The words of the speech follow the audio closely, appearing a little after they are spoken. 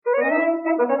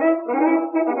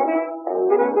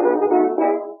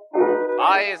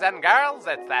boys and girls,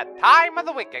 it's that time of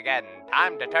the week again.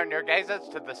 Time to turn your gazes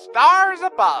to the stars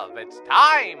above. It's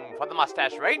time for the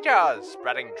Mustache Rangers,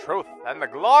 spreading truth and the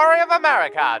glory of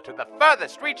America to the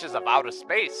furthest reaches of outer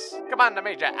space. Commander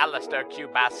Major Alistair Q.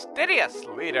 Bastidius,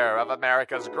 leader of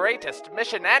America's greatest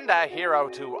mission and a hero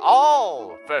to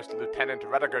all. First Lieutenant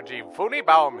Rediger G.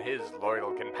 Funibaum, his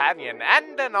loyal companion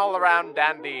and an all-around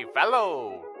dandy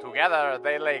fellow. Together,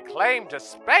 they lay claim to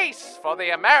space for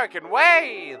the American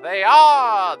way. They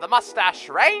are the Mustache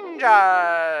Rangers.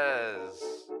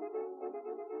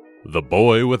 The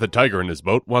boy with a tiger in his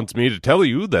boat wants me to tell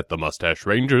you that the Mustache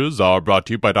Rangers are brought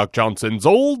to you by Doc Johnson's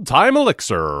Old Time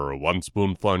Elixir. 1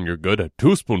 spoonful and you're good,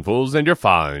 2 spoonfuls and you're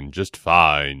fine, just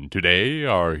fine. Today,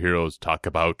 our heroes talk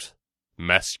about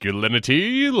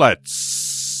masculinity.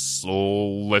 Let's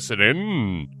listen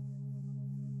in.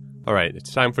 All right,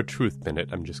 it's time for Truth Minute.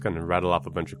 I'm just going to rattle off a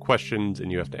bunch of questions,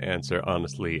 and you have to answer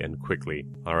honestly and quickly.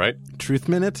 All right? Truth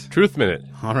Minute? Truth Minute.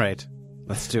 All right,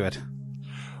 let's do it.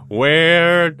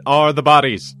 Where are the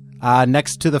bodies?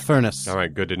 Next to the furnace. All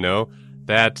right, good to know.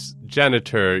 That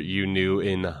janitor you knew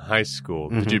in high school,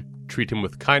 did you treat him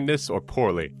with kindness or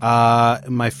poorly?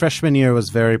 My freshman year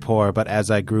was very poor, but as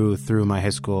I grew through my high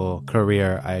school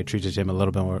career, I treated him a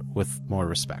little bit more with more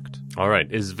respect. All right,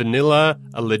 is vanilla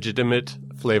a legitimate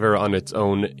flavor on its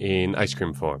own in ice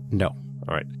cream form? No.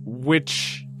 All right.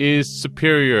 Which is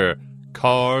superior,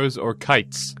 cars or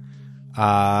kites?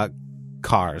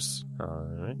 Cars. All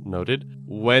right, noted.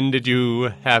 When did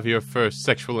you have your first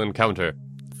sexual encounter?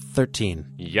 13.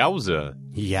 Yowza.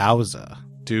 Yowza.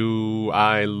 Do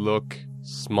I look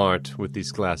smart with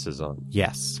these glasses on?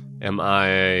 Yes. Am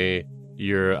I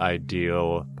your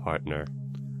ideal partner?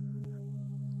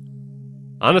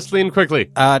 Honestly and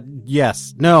quickly.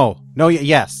 Yes. No. No,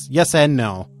 yes. Yes and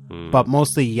no. But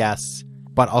mostly yes,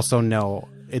 but also no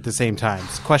at the same time.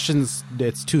 Questions,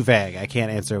 it's too vague. I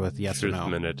can't answer with yes or no. Truth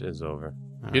Minute is over.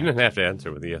 All You didn't have to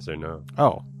answer with a yes or no.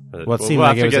 Oh. Well, it We'll seemed have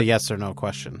like to it was get- a yes or no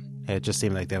question. It just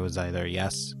seemed like there was either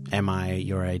yes, am I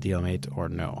your ideal mate, or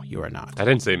no, you are not. I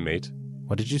didn't say mate.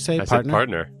 What did you say? I Partner? said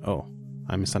partner. Oh,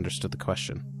 I misunderstood the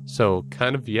question. So,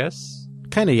 kind of yes?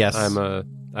 Kind of yes.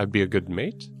 I'd be a good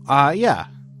mate? Yeah.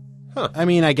 Huh. I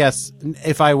mean, I guess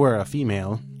if I were a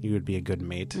female, you would be a good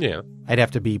mate. Yeah. I'd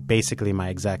have to be basically my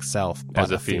exact self, but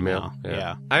As a female.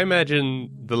 Yeah. I imagine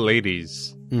the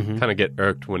ladies Mhm. kind of get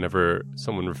irked whenever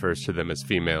someone refers to them as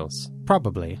females.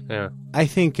 Probably. Yeah. I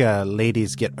think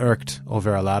ladies get irked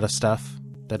over a lot of stuff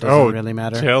that doesn't really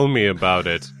matter. Tell me about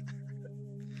it.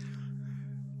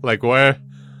 Like, why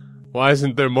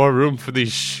isn't there more room for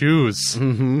these shoes?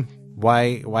 Mm-hmm.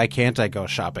 Why can't I go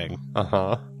shopping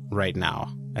Uh-huh. right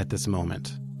now at this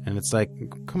moment? And it's like,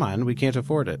 come on, we can't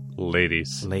afford it.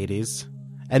 Ladies. Ladies.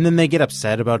 And then they get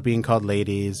upset about being called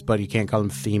ladies, but you can't call them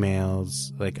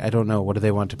females. Like, I don't know. What do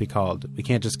they want to be called? We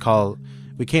can't just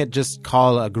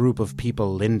call a group of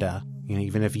people Linda. You know,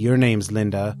 even if your name's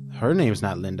Linda, her name's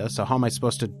not Linda. So how am I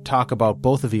supposed to talk about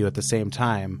both of you at the same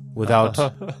time without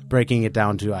breaking it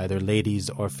down to either ladies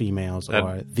or females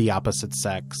or the opposite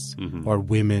sex or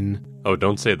women? Oh,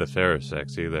 don't say the fairer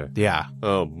sex either. Yeah.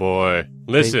 Oh, boy.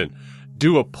 Listen,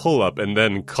 do a pull-up and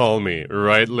then call me,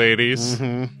 right, ladies?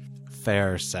 Mm-hmm.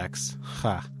 Fair sex.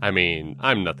 Ha. I mean,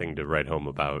 I'm nothing to write home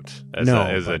about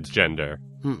as a gender.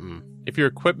 Mm-mm. If your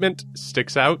equipment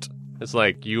sticks out, it's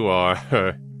like you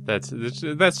are...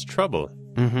 that's trouble.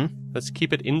 Mm-hmm. Let's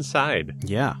keep it inside.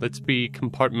 Yeah. Let's be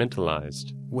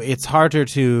compartmentalized. It's harder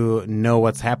to know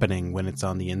what's happening when it's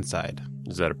on the inside.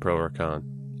 Is that a pro or con?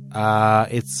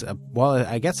 Well,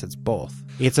 I guess it's both.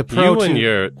 It's a pro You and to,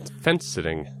 your fence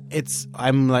sitting. it's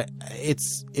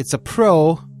a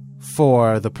pro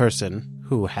for the person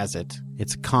who has it.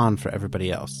 It's a con for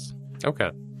everybody else. Okay.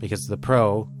 Because the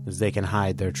pro is they can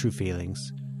hide their true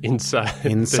feelings Inside.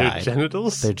 inside Their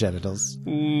genitals? their genitals.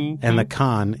 Mm-hmm. And the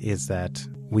con is that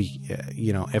we,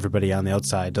 everybody on the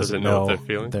outside doesn't know know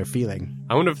what they're feeling? feeling.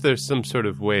 I wonder if there's some sort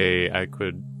of way I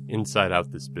could inside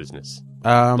out this business.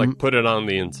 Like Like, put it on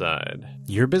the inside.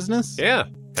 your business? Yeah.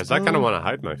 Because I kind of want to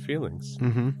hide my feelings.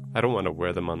 Mm-hmm. I don't want to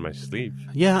wear them on my sleeve.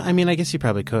 Yeah, I mean, I guess you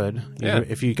probably could. Yeah.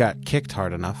 If you got kicked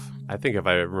hard enough. I think if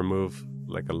I remove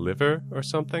like a liver or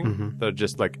something, Mhm. they're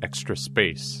just like extra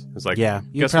space. It's like, Yeah,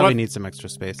 you guess probably what? need some extra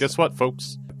space. Guess what,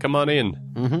 folks? Come on in.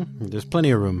 Mm-hmm. There's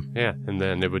plenty of room. Yeah, and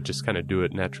then it would just kind of do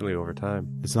it naturally over time.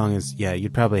 As long as,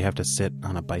 you'd probably have to sit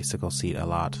on a bicycle seat a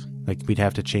lot. Like, we'd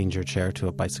have to change your chair to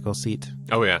a bicycle seat.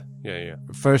 Oh, yeah. Yeah.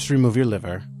 First, remove your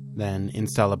liver, then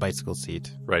install a bicycle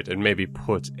seat. Right, and maybe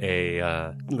put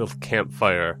a little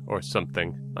campfire or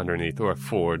something underneath, or a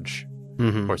forge,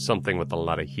 Mm-hmm. or something with a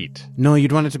lot of heat. No,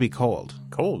 you'd want it to be cold.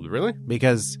 Cold, really?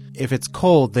 Because if it's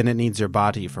cold, then it needs your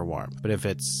body for warmth. But if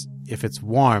it's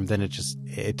warm, then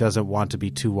it doesn't want to be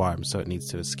too warm, so it needs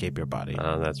to escape your body.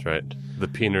 That's right. The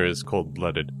peener is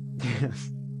cold-blooded.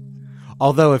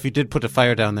 Although if you did put a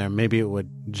fire down there, maybe it would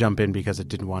jump in because it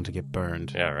didn't want to get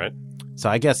burned. Yeah, right. So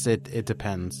I guess it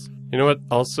depends. You know what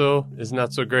also is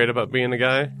not so great about being a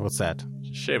guy? What's that?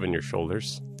 Shaving your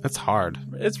shoulders. That's hard.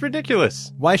 It's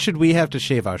ridiculous. Why should we have to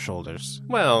shave our shoulders?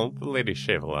 Well, the ladies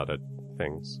shave a lot of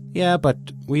things. Yeah, but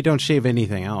we don't shave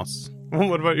anything else.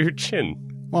 What about your chin?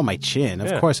 Well, my chin. Of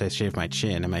Yeah. course I shave my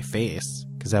chin and my face,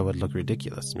 because that would look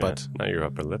ridiculous. Yeah, But not your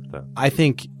upper lip, though. I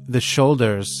think the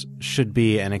shoulders should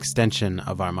be an extension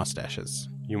of our mustaches.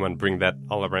 You want to bring that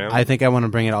all around? I think I want to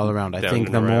bring it all around. I Down think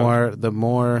and the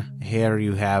more hair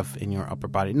you have in your upper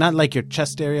body, not like your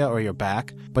chest area or your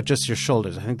back, but just your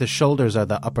shoulders. I think the shoulders are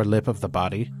the upper lip of the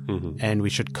body, and we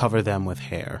should cover them with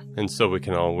hair. And so we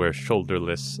can all wear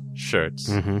shoulderless shirts.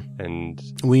 And,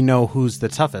 We know who's the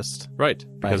toughest. right,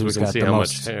 because we who's can got see the how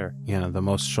most- much hair. You know, the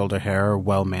most shoulder hair or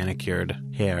well manicured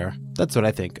hair. That's what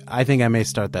I think. I think I may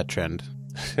start that trend.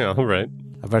 Yeah, all right.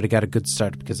 I've already got a good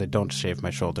start because I don't shave my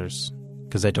shoulders.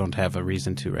 Because I don't have a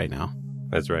reason to right now.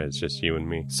 That's right. It's just you and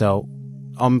me. So,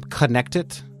 connect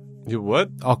it. You what?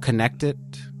 I'll connect it.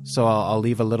 So I'll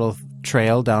leave a little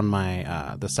trail down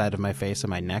my the side of my face and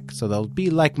my neck. So they'll be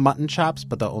like mutton chops,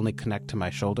 but they'll only connect to my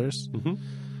shoulders. Mm-hmm.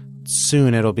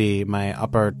 Soon it'll be, my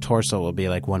upper torso will be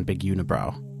like one big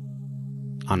unibrow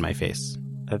on my face.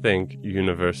 I think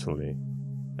universally,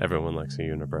 everyone likes a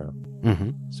unibrow.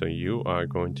 Mm-hmm. So you are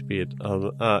going to be at,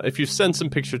 if you send some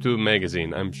picture to a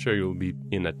magazine, I'm sure you'll be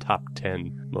in a top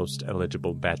 10 most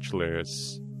eligible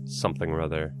bachelors, something or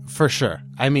other. For sure.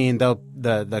 I mean,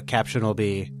 the caption will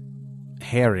be,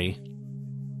 Harry,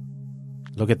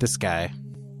 look at this guy.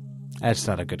 That's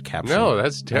not a good caption. No,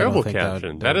 that's a terrible think that would-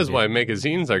 caption. that That would is be- why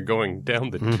magazines are going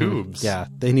down the tubes. Yeah,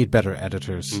 they need better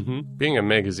editors. Being a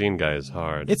magazine guy is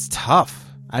hard. It's tough.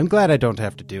 I'm glad I don't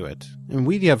have to do it. And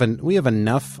we have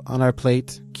enough on our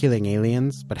plate killing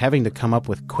aliens, but having to come up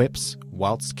with quips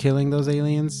whilst killing those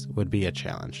aliens would be a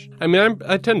challenge. I mean,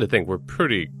 I tend to think we're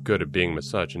pretty good at being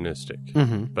misogynistic.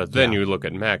 But then you look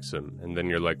at Maxim, and then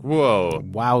you're like, whoa,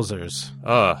 Wowzers.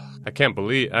 I can't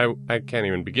believe, I can't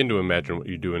even begin to imagine what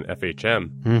you do in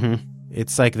FHM.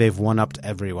 It's like they've one-upped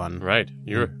everyone. Right.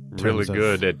 You're terms really of-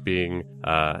 good at being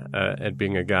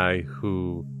a guy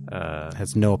who,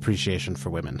 Has no appreciation for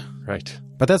women. right,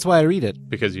 But that's why I read it.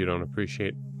 because you don't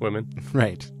appreciate women,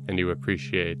 Right. and you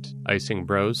appreciate icing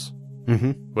bros.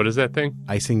 Mm-hmm. What is that thing?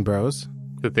 Icing bros?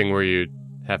 The thing where you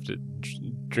have to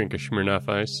drink a Smirnoff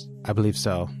Ice? I believe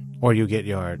so. Or you get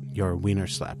your wiener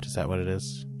slapped. Is that what it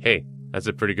is? Hey, that's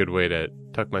a pretty good way to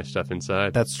tuck my stuff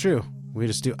inside. That's true. We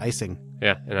just do icing.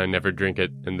 Yeah, and I never drink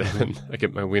it, and then I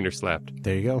get my wiener slapped.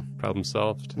 There you go. Problem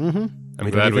solved. Mm-hmm. I'm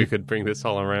glad we could bring this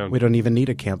all around. We don't even need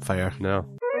a campfire. No.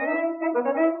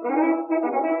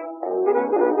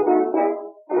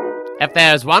 If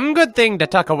there's one good thing to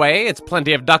tuck away, it's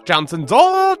plenty of Doc Johnson's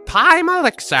old-time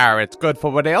elixir. It's good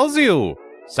for what ails you.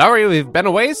 Sorry we've been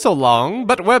away so long,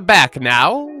 but we're back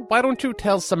now. Why don't you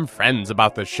tell some friends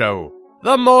about the show?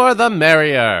 The more the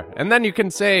merrier. And then you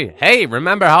can say, hey,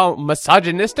 remember how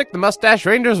misogynistic the Mustache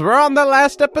Rangers were on the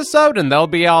last episode? And they'll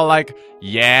be all like,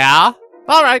 yeah?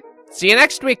 All right. See you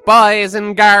next week, boys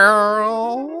and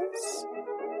girls.